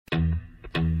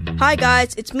Hi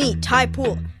guys, it's me, Ty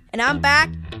Poole, and I'm back,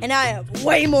 and I have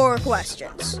way more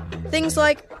questions. Things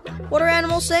like, what are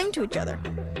animals saying to each other?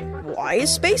 Why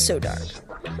is space so dark?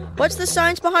 What's the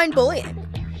science behind bullying?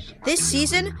 This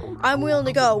season, I'm willing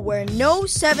to go where no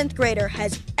 7th grader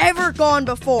has ever gone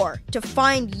before to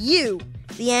find you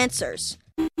the answers.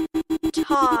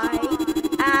 Ty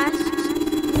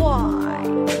asks why.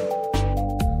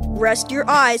 Rest your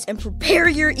eyes and prepare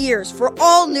your ears for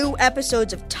all new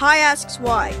episodes of Ty Asks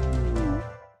Why.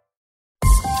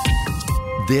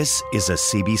 This is a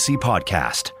CBC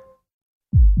podcast.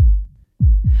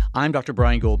 I'm Dr.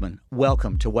 Brian Goldman.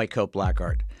 Welcome to White Coat Black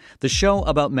Art, the show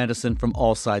about medicine from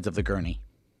all sides of the gurney.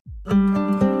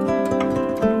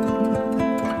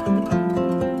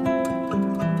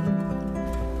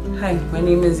 Hi, my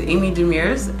name is Amy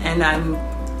Demers, and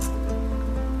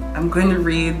I'm going to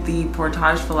read the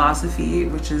Portage Philosophy,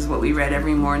 which is what we read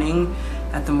every morning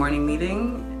at the morning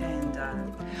meeting.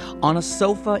 On a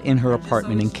sofa in her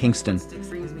apartment in Kingston,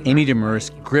 Amy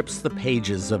Demers grips the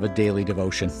pages of a daily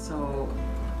devotion. So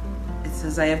it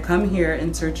says, I have come here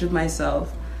in search of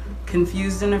myself,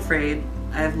 confused and afraid.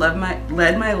 I have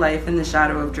led my life in the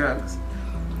shadow of drugs.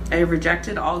 I have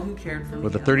rejected all who cared for me.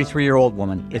 With a 33-year-old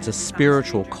woman, it's a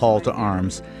spiritual call to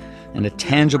arms and a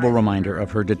tangible reminder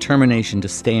of her determination to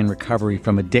stay in recovery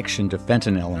from addiction to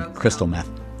fentanyl and crystal meth.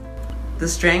 The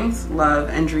strength, love,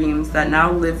 and dreams that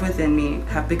now live within me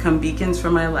have become beacons for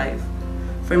my life.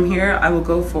 From here, I will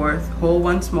go forth, whole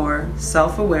once more,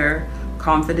 self-aware,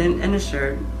 confident, and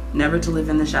assured, never to live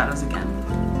in the shadows again.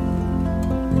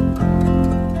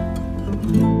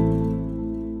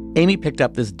 Amy picked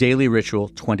up this daily ritual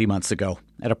 20 months ago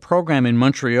at a program in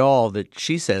Montreal that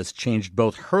she says changed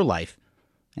both her life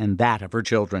and that of her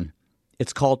children.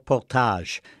 It's called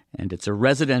Portage, and it's a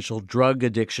residential drug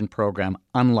addiction program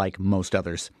unlike most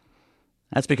others.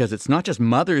 That's because it's not just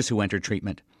mothers who enter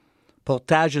treatment.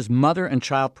 Portage's mother and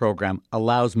child program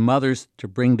allows mothers to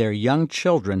bring their young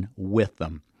children with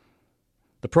them.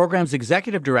 The program's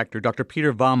executive director, Dr.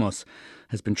 Peter Vamos,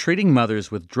 has been treating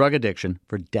mothers with drug addiction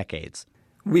for decades.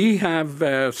 We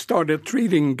have started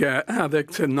treating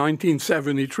addicts in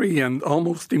 1973, and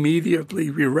almost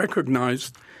immediately we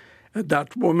recognized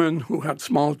that women who had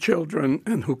small children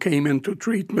and who came into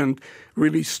treatment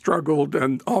really struggled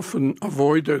and often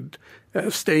avoided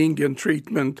staying in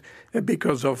treatment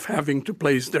because of having to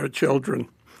place their children.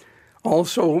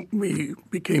 Also, we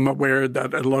became aware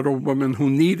that a lot of women who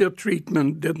needed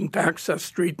treatment didn't access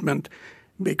treatment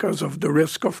because of the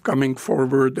risk of coming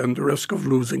forward and the risk of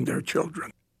losing their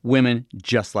children. Women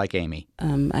just like Amy.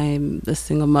 I'm the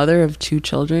single mother of 2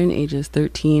 children, ages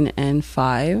 13 and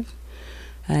 5.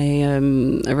 I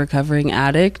am a recovering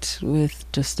addict with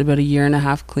just about a year and a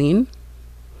half clean.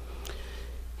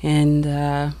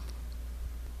 And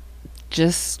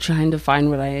just trying to find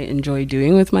what I enjoy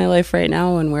doing with my life right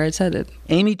now and where it's headed.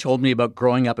 Amy told me about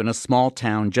growing up in a small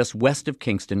town just west of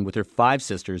Kingston with her 5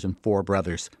 sisters and 4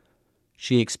 brothers.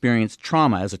 She experienced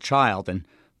trauma as a child, and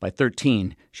by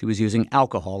 13, she was using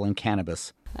alcohol and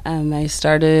cannabis. I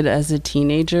started as a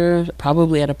teenager,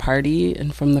 probably at a party,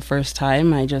 and from the first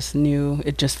time, I just knew,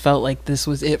 it just felt like this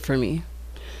was it for me.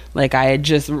 Like I had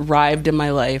just arrived in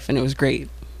my life, and it was great.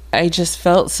 I just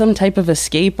felt some type of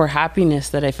escape or happiness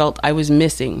that I felt I was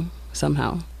missing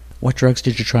somehow. What drugs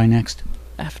did you try next?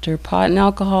 After pot and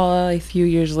alcohol, a few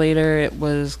years later, it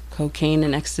was cocaine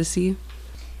and ecstasy.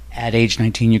 At age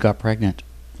 19, you got pregnant.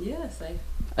 Yes,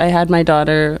 I had my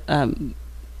daughter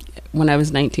when I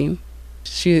was 19.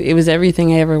 It was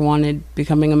everything I ever wanted.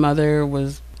 Becoming a mother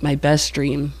was my best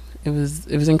dream. It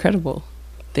was incredible.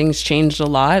 Things changed a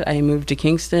lot. I moved to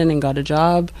Kingston and got a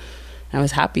job. I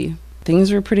was happy.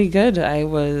 Things were pretty good. I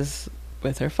was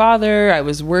with her father. I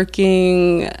was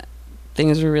working.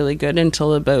 Things were really good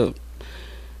until about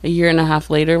a year and a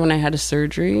half later when I had a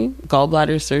surgery,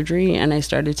 gallbladder surgery, and I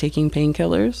started taking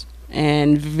painkillers.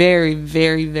 And very,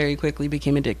 very, very quickly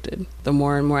became addicted. The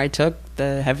more and more I took,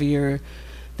 the heavier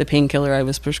the painkiller I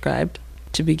was prescribed.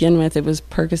 To begin with, it was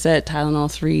Percocet, Tylenol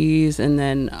 3s, and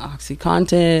then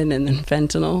OxyContin, and then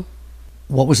fentanyl.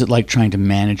 What was it like trying to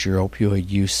manage your opioid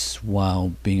use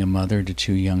while being a mother to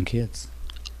 2 young kids?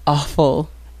 Awful.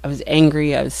 I was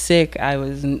angry. I was sick. I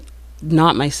was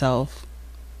not myself.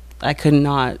 I could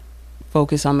not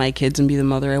focus on my kids and be the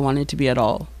mother I wanted to be at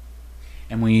all.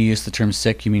 And when you use the term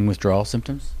sick, you mean withdrawal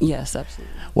symptoms? Yes,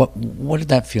 absolutely. What did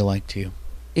that feel like to you?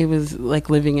 It was like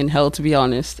living in hell, to be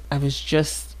honest. I was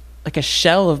just like a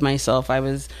shell of myself. I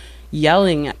was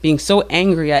yelling, being so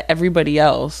angry at everybody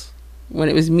else when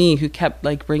it was me who kept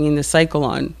like bringing the cycle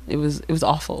on. It was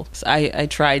awful. So I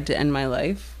tried to end my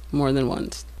life more than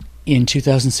once. In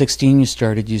 2016, you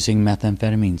started using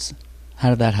methamphetamines. How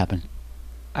did that happen?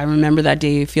 I remember that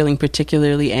day feeling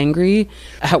particularly angry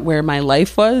at where my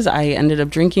life was. I ended up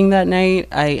drinking that night.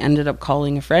 I ended up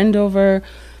calling a friend over,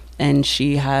 and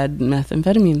she had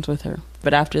methamphetamines with her.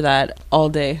 But after that, all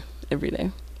day, every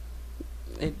day,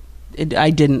 I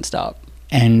didn't stop.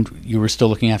 And you were still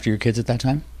looking after your kids at that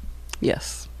time?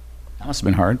 Yes. That must have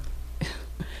been hard.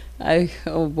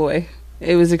 Oh boy.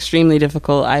 It was extremely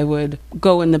difficult. I would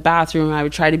go in the bathroom. I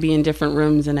would try to be in different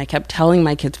rooms, and I kept telling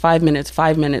my kids, 5 minutes,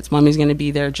 5 minutes. Mommy's going to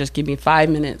be there. Just give me 5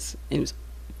 minutes.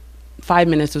 5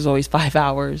 minutes was always 5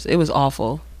 hours. It was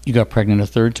awful. You got pregnant a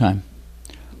third time.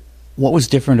 What was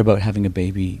different about having a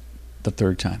baby the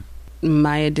third time?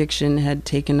 My addiction had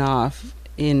taken off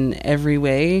in every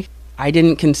way. I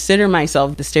didn't consider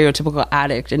myself the stereotypical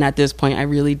addict, and at this point I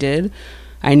really did.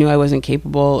 I knew I wasn't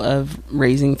capable of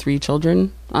raising 3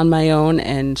 children on my own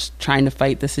and trying to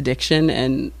fight this addiction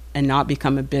and not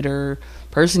become a bitter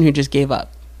person who just gave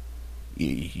up.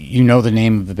 You know the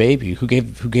name of the baby. Who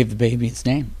gave the baby its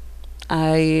name?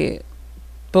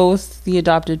 Both the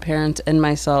adopted parents and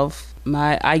myself,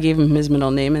 I gave him his middle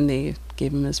name and they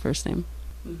gave him his first name.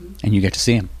 Mm-hmm. And you get to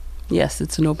see him? Yes,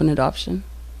 it's an open adoption.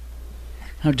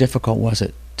 How difficult was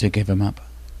it to give him up?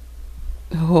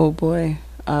 Oh boy.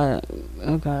 Oh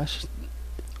gosh.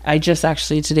 I just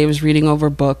actually today was reading over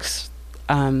books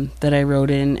that I wrote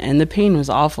in, and the pain was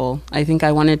awful. I think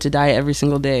I wanted to die every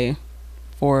single day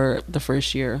for the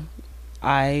first year.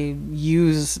 I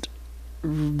used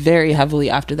very heavily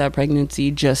after that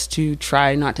pregnancy just to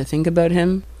try not to think about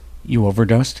him. You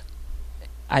overdosed?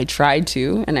 I tried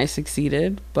to, and I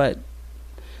succeeded, but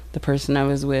the person I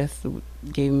was with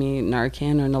gave me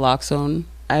Narcan or naloxone.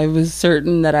 I was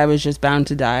certain that I was just bound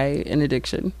to die in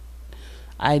addiction.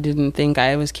 I didn't think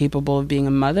I was capable of being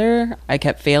a mother. I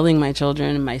kept failing my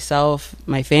children, myself,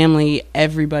 my family,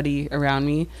 everybody around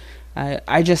me.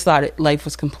 I just thought life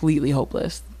was completely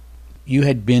hopeless. You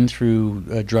had been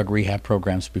through drug rehab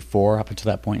programs before, up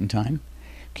until that point in time.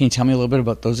 Can you tell me a little bit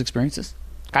about those experiences?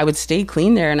 I would stay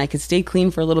clean there, and I could stay clean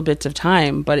for a little bit of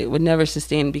time, but it would never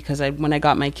sustain because when I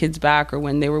got my kids back or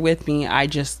when they were with me,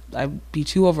 I'd be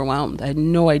too overwhelmed. I had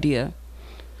no idea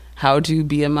how to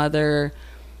be a mother,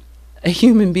 a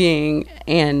human being,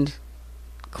 and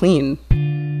clean.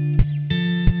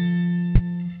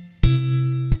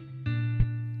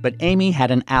 But Amy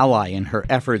had an ally in her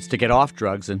efforts to get off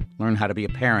drugs and learn how to be a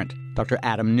parent, Dr.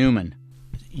 Adam Newman.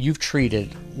 You've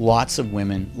treated lots of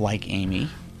women like Amy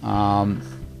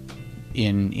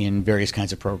in various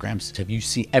kinds of programs. Have you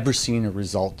ever seen a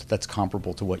result that's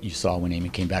comparable to what you saw when Amy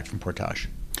came back from Portage?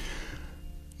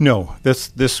 No,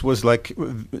 this was like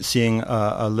seeing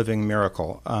a living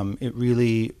miracle. It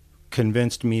really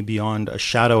convinced me beyond a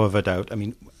shadow of a doubt. I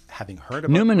mean, having heard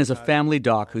about Newman is a family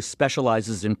doc who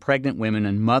specializes in pregnant women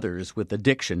and mothers with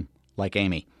addiction, like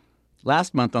Amy.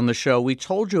 Last month on the show, we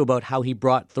told you about how he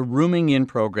brought the Rooming In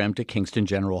program to Kingston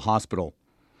General Hospital.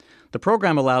 The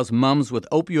program allows mums with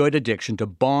opioid addiction to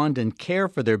bond and care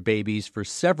for their babies for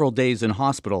several days in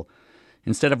hospital,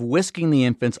 instead of whisking the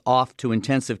infants off to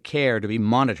intensive care to be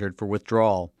monitored for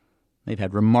withdrawal. They've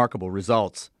had remarkable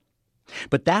results.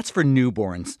 But that's for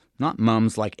newborns, not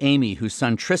mums like Amy, whose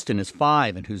son Tristan is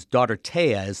 5 and whose daughter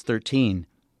Taya is 13.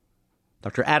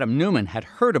 Dr. Adam Newman had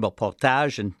heard about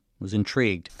Portage and was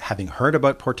intrigued. Having heard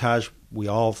about Portage,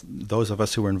 those of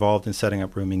us who were involved in setting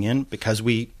up Rooming In, because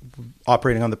we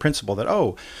operating on the principle that,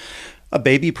 a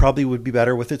baby probably would be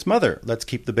better with its mother. Let's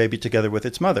keep the baby together with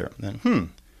its mother.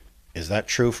 And is that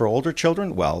true for older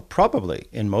children? Well, probably.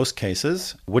 In most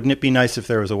cases, wouldn't it be nice if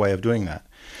there was a way of doing that?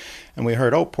 And we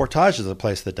heard, Portage is a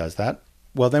place that does that.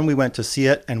 Well, then we went to see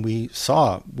it, and we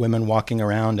saw women walking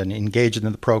around and engaged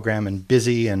in the program and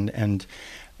busy, and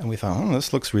we thought,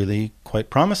 this looks really quite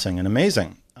promising and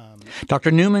amazing.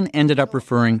 Dr. Newman ended up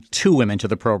referring 2 women to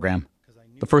the program.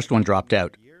 The first one dropped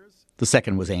out. The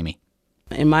second was Amy.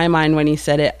 In my mind, when he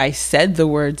said it, I said the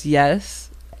words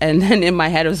yes. And then in my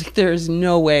head, I was like, there's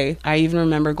no way. I even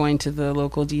remember going to the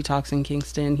local detox in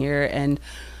Kingston here and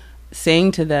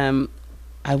saying to them,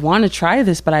 I want to try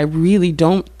this, but I really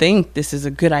don't think this is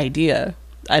a good idea.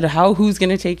 Who's going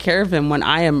to take care of him when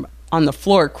I am on the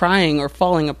floor crying or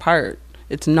falling apart?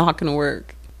 It's not going to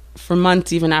work. For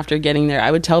months, even after getting there,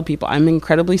 I would tell people I'm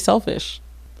incredibly selfish.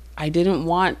 I didn't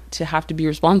want to have to be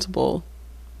responsible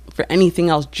for anything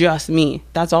else, just me.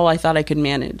 That's all I thought I could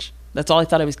manage. That's all I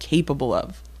thought I was capable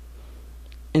of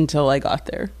until I got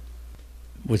there.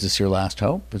 Was this your last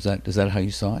hope? Is that how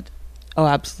you saw it? Oh,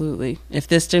 absolutely. If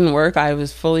this didn't work, I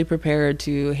was fully prepared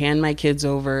to hand my kids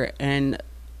over and,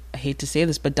 I hate to say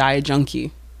this, but die a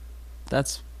junkie.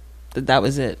 That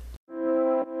was it.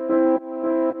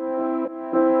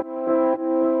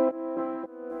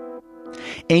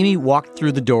 Amy walked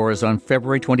through the doors on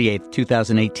February 28,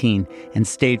 2018, and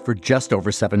stayed for just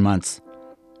over 7 months.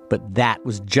 But that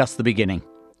was just the beginning,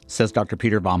 says Dr.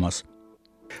 Peter Vamos.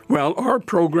 Well, our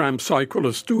program cycle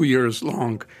is 2 years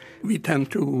long. We tend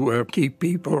to keep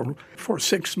people for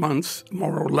 6 months,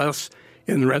 more or less,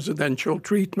 in residential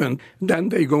treatment. Then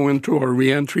they go into a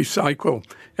reentry cycle.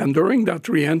 And during that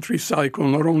reentry cycle,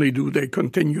 not only do they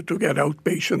continue to get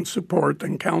outpatient support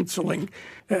and counseling,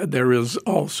 there is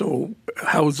also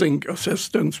housing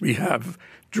assistance. We have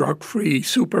drug-free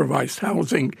supervised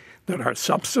housing that are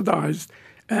subsidized,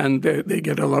 and they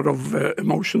get a lot of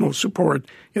emotional support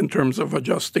in terms of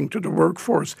adjusting to the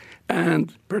workforce,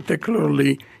 and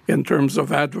particularly in terms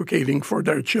of advocating for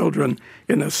their children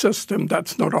in a system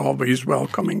that's not always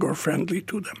welcoming or friendly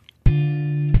to them.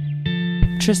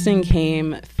 Tristan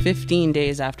came 15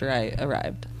 days after I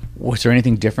arrived. Was there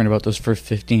anything different about those first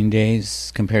 15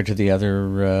 days compared to the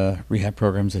other rehab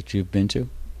programs that you've been to?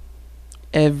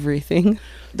 Everything.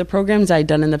 The programs I'd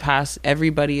done in the past,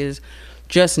 everybody is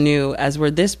just new. As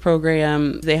were this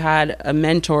program, they had a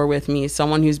mentor with me,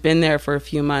 someone who's been there for a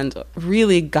few months,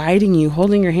 really guiding you,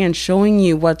 holding your hand, showing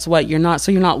you what's what. You're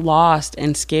not lost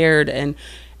and scared, and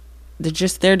they're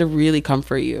just there to really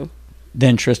comfort you.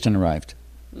 Then Tristan arrived.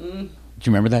 Do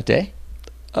you remember that day?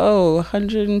 Oh,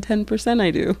 110%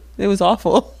 I do. It was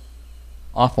awful.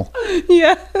 Awful.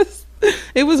 Yes.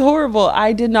 It was horrible.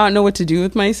 I did not know what to do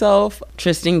with myself.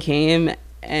 Tristan came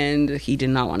and he did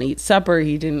not want to eat supper.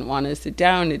 He didn't want to sit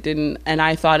down. And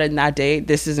I thought in that day,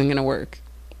 this isn't going to work.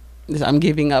 I'm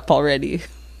giving up already.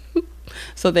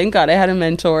 So thank God I had a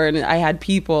mentor and I had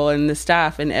people and the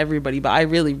staff and everybody. But I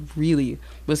really, really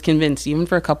was convinced, even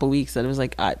for a couple of weeks, that it was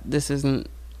like,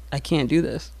 I can't do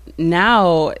this.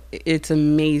 Now it's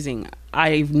amazing.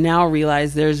 I've now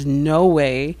realized there's no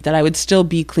way that I would still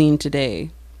be clean today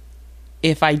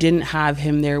if I didn't have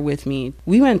him there with me.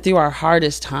 We went through our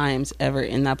hardest times ever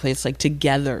in that place, like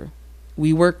together.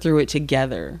 We worked through it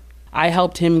together. I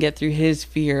helped him get through his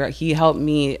fear. He helped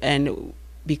me. And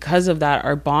because of that,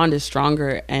 our bond is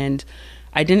stronger. And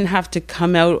I didn't have to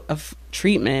come out of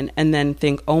treatment and then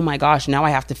think, oh my gosh, now I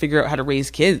have to figure out how to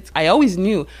raise kids. I always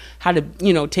knew how to,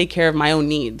 take care of my own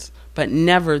needs, but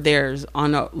never theirs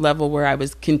on a level where I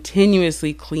was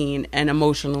continuously clean and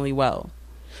emotionally well.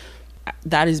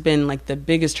 That has been like the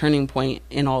biggest turning point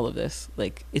in all of this.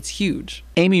 Like, it's huge.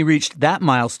 Amy reached that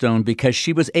milestone because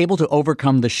she was able to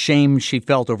overcome the shame she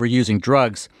felt over using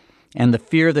drugs and the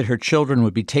fear that her children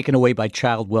would be taken away by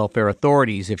child welfare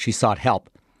authorities if she sought help.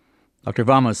 Dr.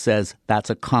 Vamos says that's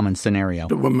a common scenario.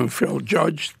 The women feel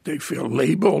judged, they feel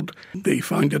labeled, they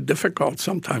find it difficult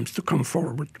sometimes to come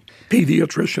forward.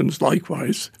 Pediatricians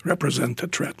likewise represent a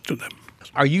threat to them.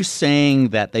 Are you saying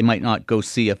that they might not go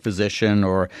see a physician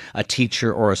or a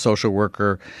teacher or a social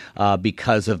worker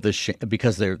because of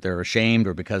because they're ashamed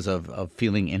or because of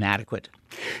feeling inadequate?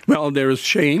 Well, there is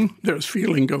shame, there's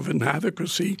feeling of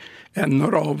inadequacy, and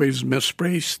not always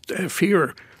misplaced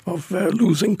fear of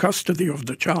losing custody of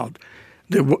the child.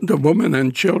 The women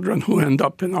and children who end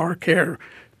up in our care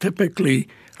typically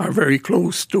are very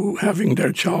close to having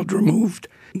their child removed.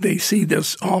 They see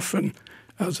this often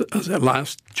as a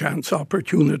last chance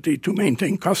opportunity to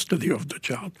maintain custody of the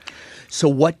child. So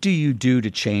what do you do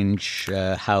to change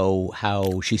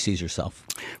how she sees herself?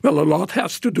 Well, a lot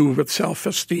has to do with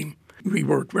self-esteem. We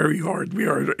work very hard. We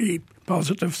are a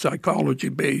positive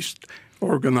psychology-based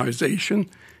organization.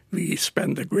 We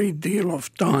spend a great deal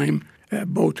of time,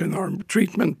 both in our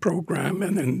treatment program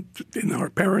and in our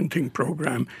parenting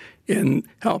program, in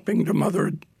helping the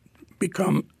mother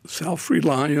become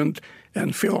self-reliant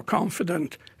and feel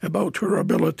confident about her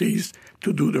abilities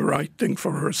to do the right thing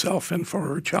for herself and for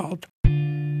her child.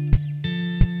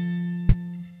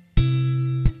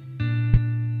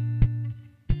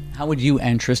 How would you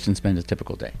and Tristan spend a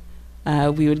typical day?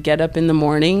 We would get up in the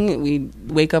morning. We'd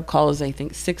wake up call is, I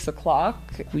think, 6 o'clock.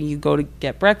 We go to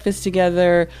get breakfast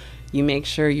together. You make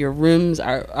sure your rooms,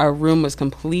 our room was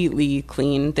completely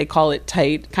clean. They call it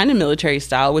tight, kind of military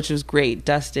style, which was great.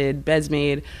 Dusted, beds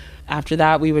made. After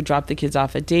that, we would drop the kids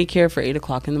off at daycare for 8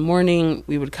 o'clock in the morning.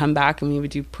 We would come back and we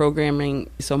would do programming,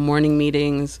 so morning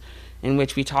meetings in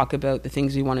which we talk about the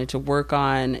things we wanted to work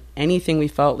on, anything we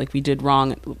felt like we did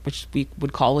wrong, which we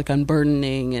would call like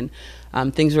unburdening,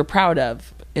 and things we're proud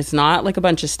of. It's not like a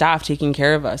bunch of staff taking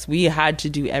care of us. We had to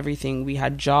do everything. We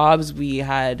had jobs, we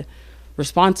had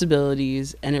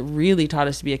responsibilities, and it really taught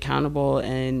us to be accountable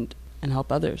and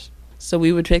help others. So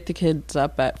we would pick the kids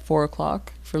up at 4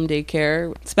 o'clock from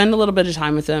daycare, spend a little bit of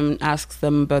time with them, ask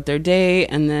them about their day,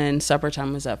 and then supper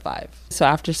time was at 5. So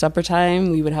after supper time,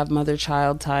 we would have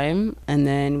mother-child time, and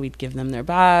then we'd give them their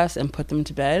baths and put them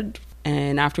to bed.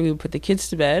 And after we would put the kids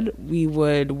to bed, we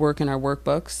would work in our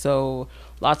workbooks. So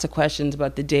lots of questions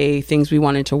about the day, things we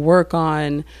wanted to work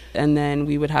on. And then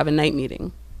we would have a night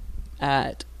meeting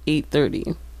at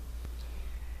 8:30.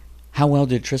 How well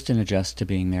did Tristan adjust to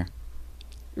being there?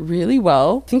 Really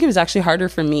well. I think it was actually harder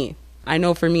for me. I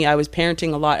know for me, I was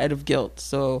parenting a lot out of guilt.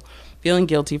 So feeling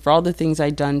guilty for all the things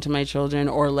I'd done to my children,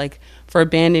 or like for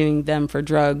abandoning them for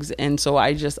drugs. And so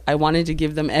I wanted to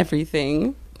give them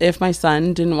everything. If my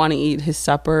son didn't want to eat his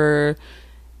supper,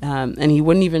 and he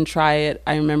wouldn't even try it,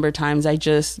 I remember times I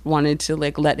just wanted to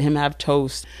like let him have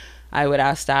toast. I would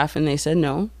ask staff and they said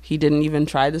no. He didn't even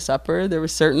try the supper. There were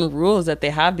certain rules that they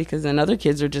have, because then other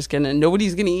kids are just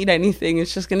nobody's gonna eat anything.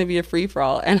 It's just gonna be a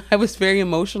free-for-all. And I was very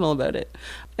emotional about it.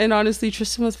 And honestly,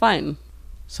 Tristan was fine.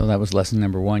 So that was lesson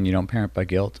number 1. You don't parent by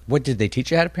guilt. What did they teach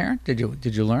you how to parent? Did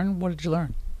you learn? What did you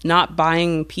learn? Not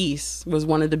buying peace was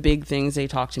one of the big things they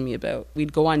talked to me about.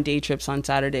 We'd go on day trips on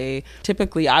Saturday.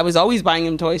 Typically, I was always buying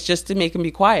him toys just to make him be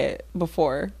quiet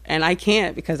before. And I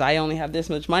can't, because I only have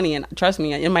this much money. And trust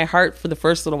me, in my heart, for the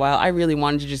first little while, I really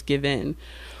wanted to just give in.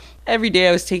 Every day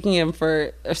I was taking him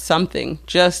for something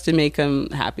just to make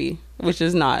him happy, which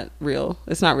is not real.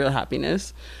 It's not real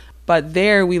happiness. But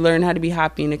there we learned how to be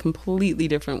happy in a completely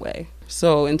different way.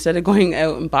 So instead of going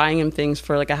out and buying him things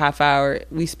for like a half hour,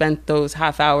 we spent those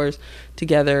half hours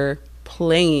together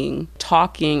playing,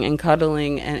 talking and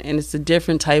cuddling. And it's a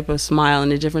different type of smile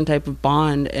and a different type of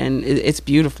bond. And it's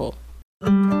beautiful.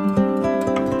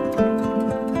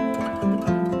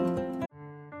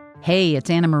 Hey, it's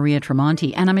Anna Maria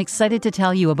Tremonti, and I'm excited to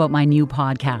tell you about my new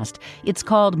podcast. It's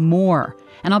called More,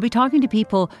 and I'll be talking to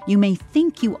people you may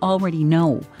think you already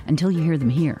know until you hear them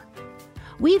here.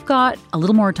 We've got a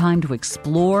little more time to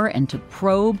explore and to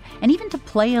probe and even to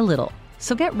play a little.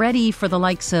 So get ready for the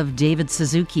likes of David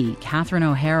Suzuki, Catherine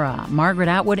O'Hara, Margaret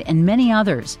Atwood, and many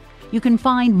others. You can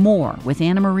find More with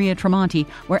Anna Maria Tremonti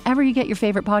wherever you get your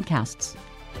favorite podcasts.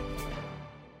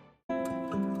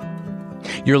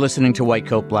 You're listening to White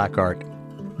Coat Black Art.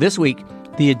 This week,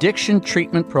 the addiction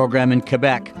treatment program in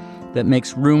Quebec that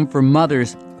makes room for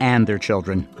mothers and their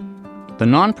children. The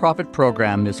nonprofit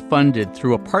program is funded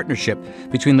through a partnership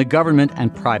between the government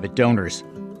and private donors.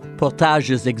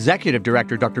 Portage's executive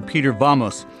director, Dr. Peter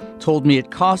Vamos, told me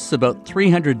it costs about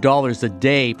 $300 a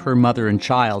day per mother and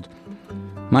child.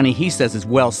 Money he says is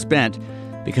well spent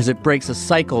because it breaks a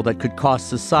cycle that could cost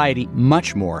society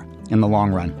much more in the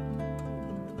long run.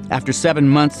 After 7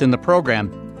 months in the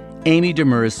program, Amy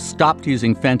Demers stopped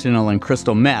using fentanyl and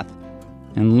crystal meth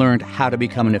and learned how to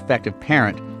become an effective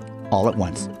parent all at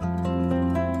once.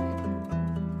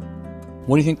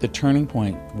 What do you think the turning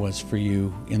point was for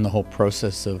you in the whole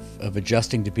process of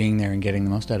adjusting to being there and getting the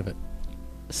most out of it?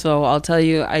 So I'll tell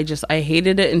you, I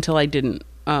hated it until I didn't.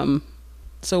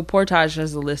 So Portage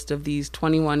has a list of these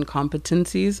 21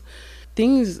 competencies,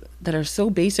 things that are so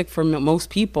basic for most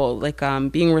people, like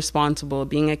being responsible,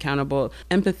 being accountable,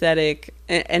 empathetic,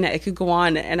 and I could go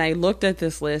on. And I looked at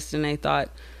this list and I thought,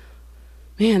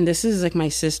 man, this is like my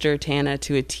sister Tana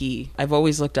to a T. I've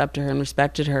always looked up to her and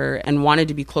respected her and wanted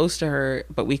to be close to her,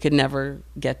 but we could never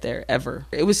get there, ever.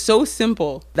 It was so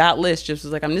simple. That list just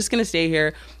was like, I'm just going to stay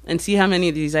here and see how many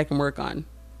of these I can work on.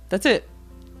 That's it.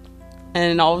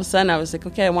 And all of a sudden I was like,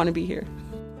 okay, I want to be here.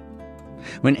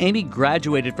 When Amy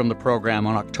graduated from the program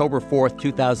on October 4th,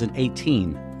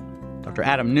 2018, Dr.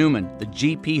 Adam Newman, the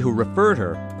GP who referred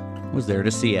her, was there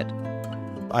to see it.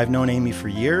 I've known Amy for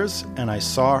years, and I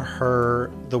saw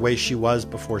her the way she was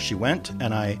before she went,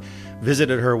 and I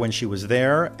visited her when she was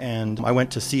there, and I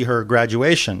went to see her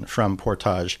graduation from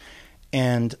Portage,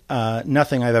 and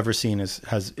nothing I've ever seen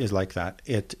is like that.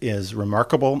 It is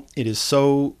remarkable. It is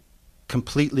so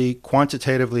completely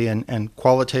quantitatively and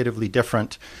qualitatively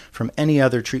different from any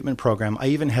other treatment program. I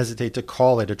even hesitate to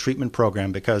call it a treatment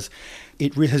program because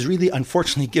it has really,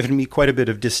 unfortunately, given me quite a bit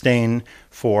of disdain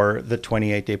for the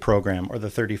 28-day program or the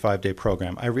 35-day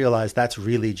program. I realize that's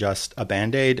really just a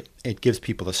Band-Aid. It gives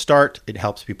people a start. It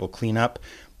helps people clean up,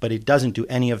 but it doesn't do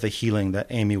any of the healing that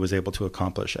Amy was able to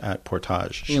accomplish at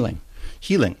Portage. Healing.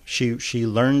 She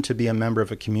learned to be a member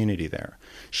of a community there.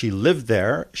 She lived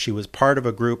there. She was part of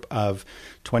a group of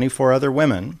 24 other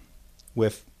women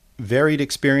with varied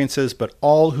experiences, but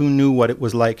all who knew what it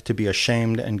was like to be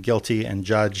ashamed and guilty and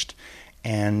judged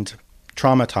and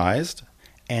traumatized.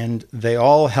 And they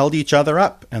all held each other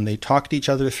up and they talked each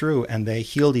other through and they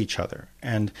healed each other.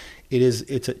 And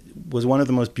it was one of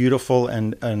the most beautiful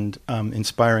and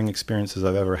inspiring experiences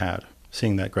I've ever had,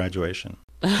 seeing that graduation.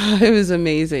 It was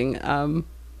amazing.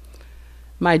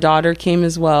 My daughter came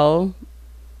as well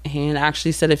and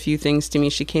actually said a few things to me.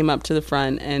 She came up to the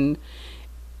front and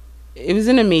it was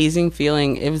an amazing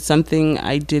feeling. It was something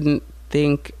I didn't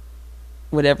think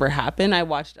would ever happen. I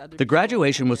watched other The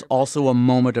graduation was also a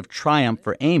moment of triumph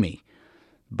for Amy.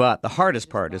 But the hardest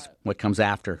part is what comes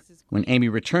after, when Amy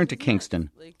returned to Kingston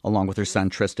along with her son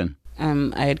Tristan.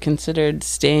 I had considered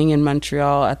staying in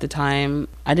Montreal at the time.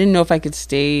 I didn't know if I could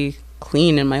stay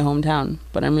clean in my hometown,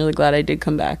 but I'm really glad I did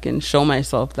come back and show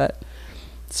myself that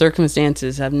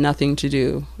circumstances have nothing to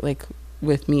do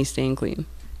with me staying clean.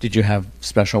 Did you have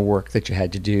special work that you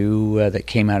had to do that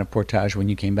came out of Portage when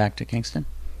you came back to Kingston?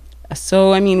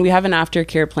 So, we have an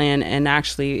aftercare plan, and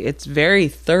actually it's very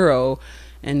thorough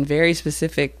and very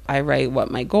specific. I write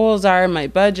what my goals are, my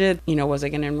budget, was I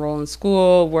going to enroll in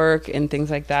school, work, and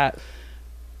things like that.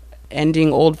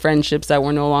 Ending old friendships that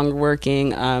were no longer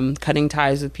working, cutting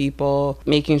ties with people,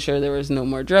 making sure there was no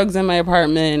more drugs in my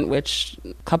apartment, which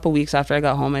a couple weeks after I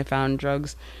got home, I found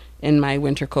drugs in my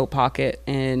winter coat pocket.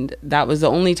 And that was the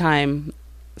only time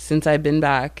since I've been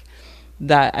back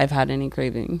that I've had any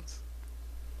cravings.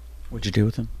 What'd you do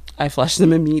with them? I flushed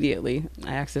them immediately.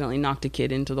 I accidentally knocked a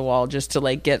kid into the wall just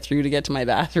to get to my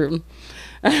bathroom.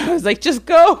 I was like, just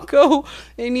go.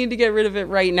 I need to get rid of it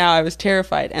right now. I was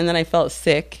terrified. And then I felt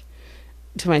sick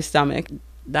to my stomach.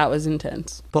 That was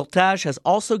intense. Portage has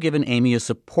also given Amy a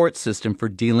support system for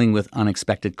dealing with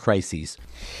unexpected crises.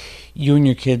 You and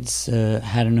your kids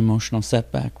had an emotional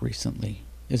setback recently.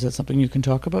 Is that something you can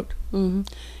talk about? Mm-hmm.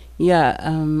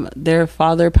 Yeah. Their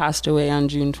father passed away on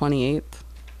June 28th.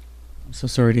 I'm so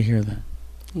sorry to hear that.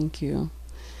 Thank you.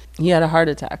 He had a heart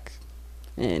attack,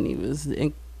 and he was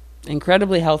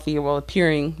incredibly healthy,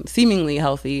 appearing seemingly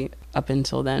healthy up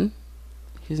until then.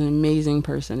 He's an amazing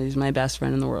person. He's my best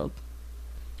friend in the world.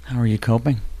 How are you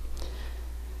coping?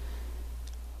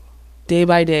 Day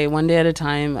by day, one day at a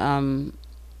time.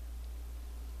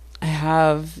 I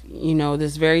have,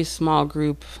 this very small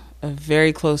group of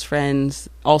very close friends,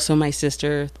 also my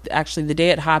sister. Actually, the day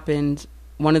it happened,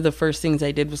 one of the first things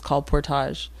I did was call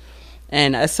Portage.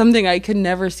 And as something I could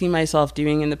never see myself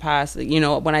doing in the past.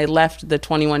 When I left the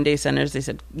 21-day centers, they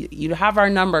said, you have our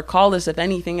number, call us if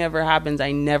anything ever happens.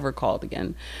 I never called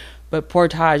again. But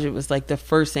Portage, it was the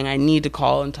first thing I need to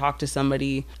call and talk to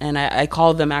somebody. And I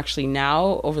called them actually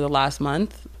now over the last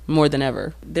month more than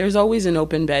ever. There's always an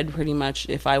open bed pretty much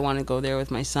if I want to go there with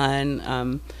my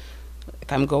son.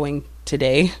 I'm going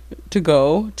today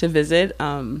to visit.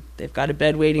 They've got a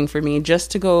bed waiting for me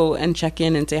just to go and check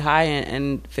in and say hi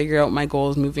and figure out my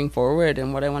goals moving forward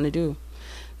and what I want to do.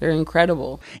 They're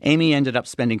incredible. Amy ended up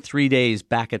spending 3 days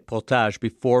back at Portage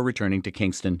before returning to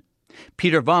Kingston.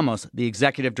 Peter Vamos, the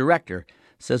executive director,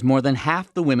 says more than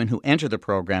half the women who enter the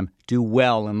program do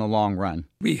well in the long run.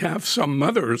 We have some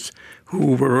mothers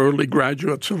who were early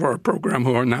graduates of our program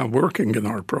who are now working in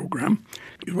our program.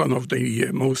 One of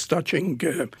the most touching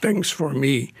things for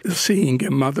me is seeing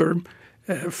a mother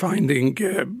finding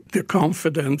the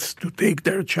confidence to take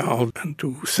their child and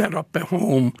to set up a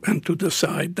home and to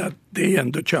decide that they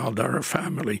and the child are a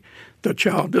family. The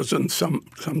child isn't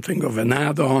something of an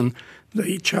add-on.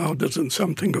 The child isn't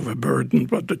something of a burden,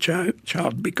 but the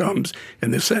child becomes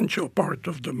an essential part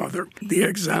of the mother. The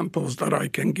examples that I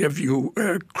can give you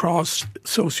cross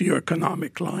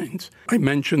socioeconomic lines. I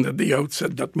mentioned at the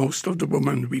outset that most of the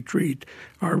women we treat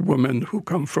are women who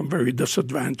come from very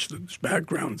disadvantaged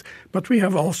backgrounds, but we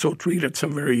have also treated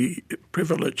some very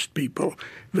privileged people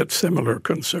with similar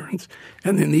concerns.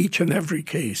 And in each and every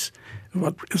case,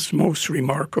 what is most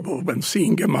remarkable when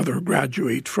seeing a mother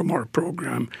graduate from our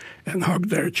program and hug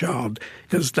their child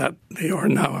is that they are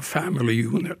now a family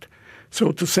unit.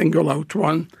 So to single out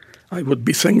one, I would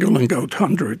be singling out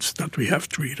hundreds that we have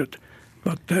treated.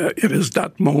 But it is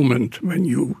that moment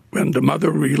when the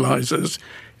mother realizes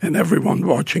and everyone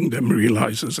watching them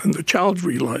realizes and the child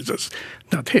realizes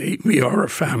that, hey, we are a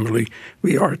family,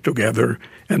 we are together,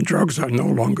 and drugs are no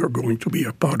longer going to be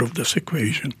a part of this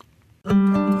equation.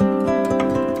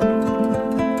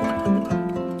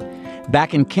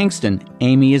 Back in Kingston,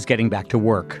 Amy is getting back to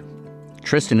work.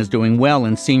 Tristan is doing well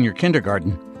in senior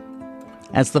kindergarten.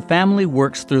 As the family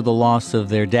works through the loss of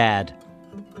their dad,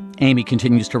 Amy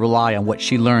continues to rely on what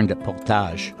she learned at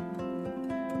Portage.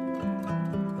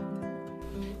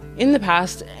 In the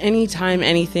past, anytime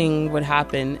anything would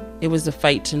happen, it was the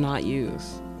fight to not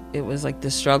use. It was like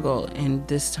the struggle. And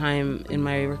this time in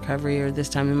my recovery or this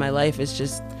time in my life, it's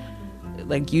just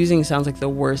using sounds like the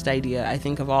worst idea. I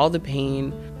think of all the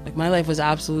pain. My life was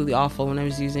absolutely awful when I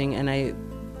was using, and I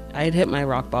had hit my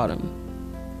rock bottom.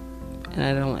 And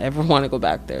I don't ever want to go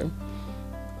back there.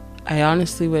 I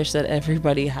honestly wish that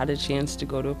everybody had a chance to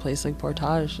go to a place like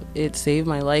Portage. It saved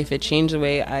my life. It changed the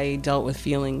way I dealt with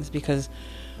feelings, because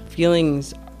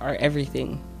feelings are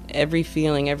everything. every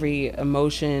feeling, every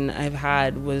emotion I've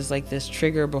had was like this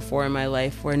trigger before in my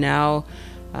life where now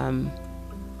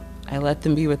I let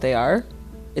them be what they are.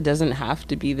 It doesn't have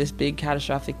to be this big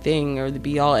catastrophic thing or the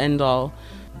be-all, end-all.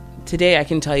 Today I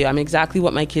can tell you I'm exactly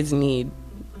what my kids need.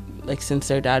 Like since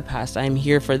their dad passed, I'm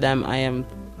here for them. I am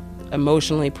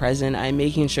emotionally present. I'm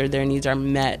making sure their needs are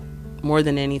met more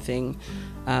than anything,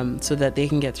 so that they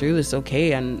can get through this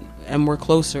okay, and we're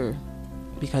closer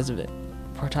because of it.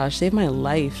 Portage saved my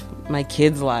life, my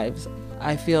kids' lives.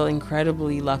 I feel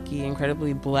incredibly lucky,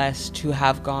 incredibly blessed to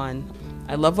have gone.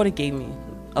 I love what it gave me,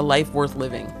 a life worth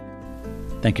living.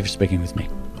 Thank you for speaking with me.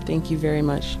 Thank you very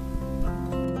much.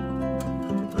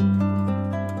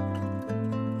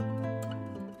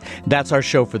 That's our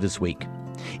show for this week.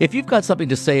 If you've got something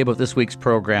to say about this week's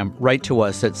program, write to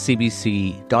us at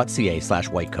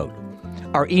cbc.ca/whitecoat.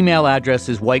 Our email address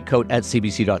is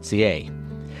whitecoat@cbc.ca.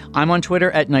 I'm on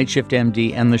Twitter at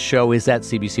NightShiftMD, and the show is at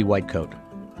CBC Whitecoat.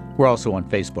 We're also on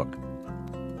Facebook.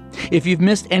 If you've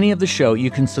missed any of the show,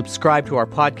 you can subscribe to our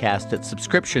podcast at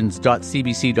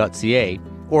subscriptions.cbc.ca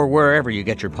or wherever you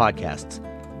get your podcasts.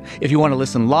 If you want to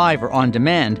listen live or on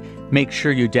demand, make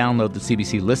sure you download the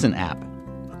CBC Listen app.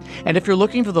 And if you're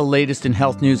looking for the latest in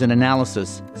health news and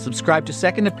analysis, subscribe to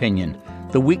Second Opinion,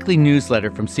 the weekly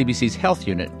newsletter from CBC's Health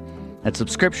Unit at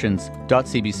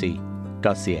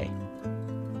subscriptions.cbc.ca.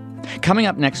 Coming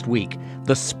up next week,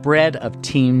 the spread of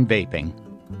teen vaping.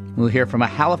 We'll hear from a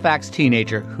Halifax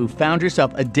teenager who found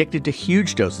herself addicted to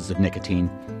huge doses of nicotine.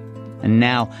 And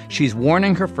now she's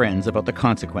warning her friends about the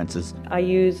consequences. I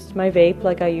used my vape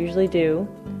like I usually do,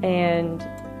 and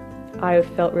I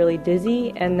felt really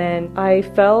dizzy, and then I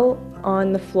fell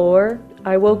on the floor.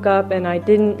 I woke up and I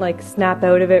didn't snap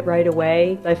out of it right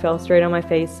away. I fell straight on my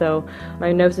face, so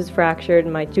my nose is fractured,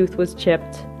 my tooth was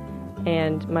chipped,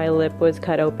 and my lip was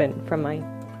cut open from my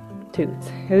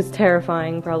tooth. It was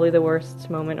terrifying, probably the worst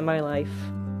moment of my life.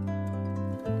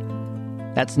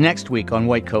 That's next week on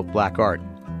White Coat Black Art.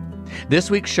 This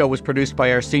week's show was produced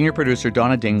by our senior producer,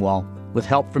 Donna Dingwall, with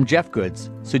help from Jeff Goods,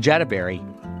 Sujata Berry,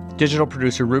 digital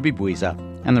producer Ruby Buiza,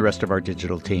 and the rest of our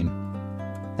digital team.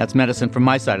 That's medicine from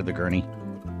my side of the gurney.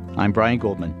 I'm Brian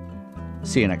Goldman.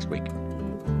 See you next week.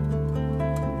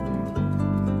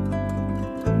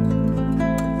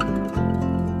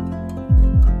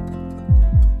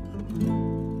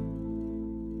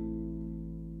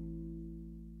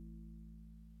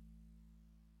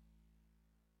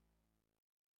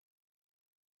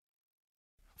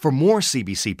 For more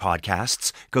CBC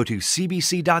podcasts, go to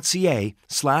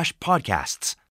cbc.ca/podcasts.